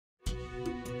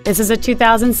This is a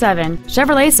 2007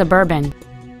 Chevrolet Suburban.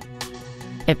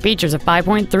 It features a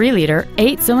 5.3-liter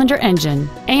 8-cylinder engine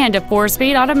and a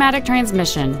 4-speed automatic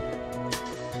transmission.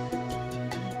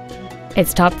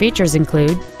 Its top features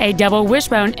include a double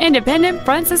wishbone independent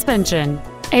front suspension,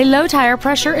 a low tire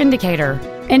pressure indicator,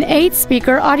 an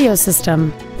 8-speaker audio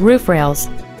system, roof rails,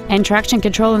 and traction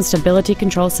control and stability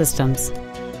control systems.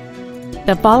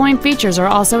 The following features are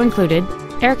also included: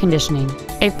 air conditioning,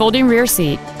 a folding rear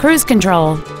seat, cruise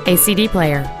control, a CD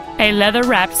player, a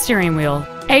leather-wrapped steering wheel,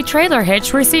 a trailer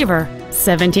hitch receiver,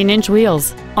 17-inch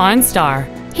wheels, OnStar,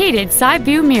 heated side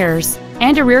view mirrors,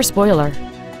 and a rear spoiler.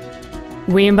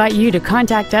 We invite you to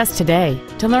contact us today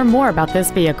to learn more about this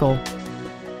vehicle.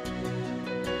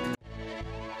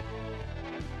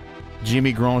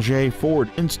 Jimmy Granger Ford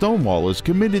in Stonewall is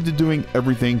committed to doing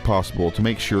everything possible to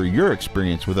make sure your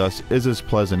experience with us is as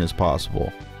pleasant as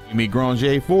possible. Jimmy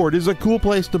Granger Ford is a cool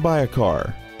place to buy a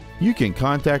car. You can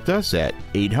contact us at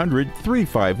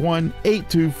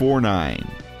 800-351-8249.